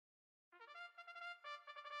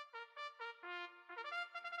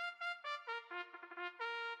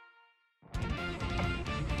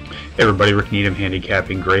Hey everybody, Rick Needham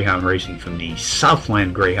handicapping greyhound racing from the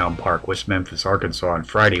Southland Greyhound Park, West Memphis, Arkansas on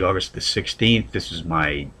Friday, August the 16th. This is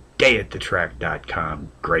my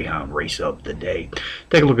dayatthetrack.com greyhound race of the day.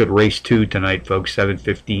 Take a look at race 2 tonight, folks,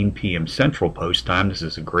 7:15 p.m. Central Post Time. This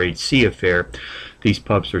is a grade C affair. These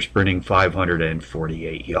pups are sprinting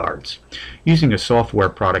 548 yards. Using a software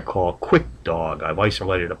product called Quick Dog, I've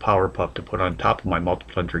isolated a power pup to put on top of my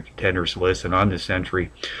multiple entry contenders list, and on this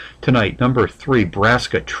entry tonight, number 3,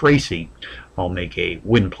 Braska Tracy, I'll make a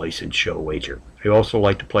win, place, and show wager. I also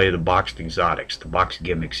like to play the boxed exotics, the box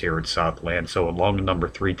gimmicks here at Southland. So along with number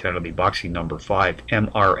 3, 10 will be boxing number 5,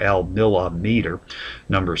 MRL Millimeter,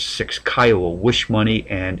 number 6, Kiowa Wish Money,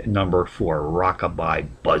 and number 4, Rockabye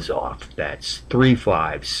Buzz Off. That's 3,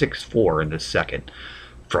 5, 6, 4 in the second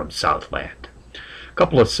from Southland. A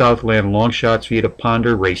couple of Southland long shots for you to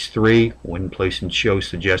ponder. Race 3, win, place, and show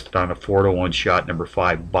suggested on a 4-to-1 shot, number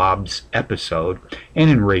 5, Bob's Episode. And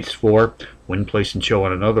in race 4, win, place, and show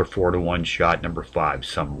on another 4-to-1 shot, number 5,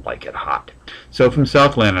 Some Like It Hot. So from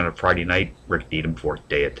Southland on a Friday night, Rick Needham for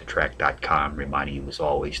dayatthetrack.com, reminding you as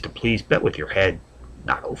always to please bet with your head,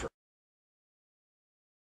 not over.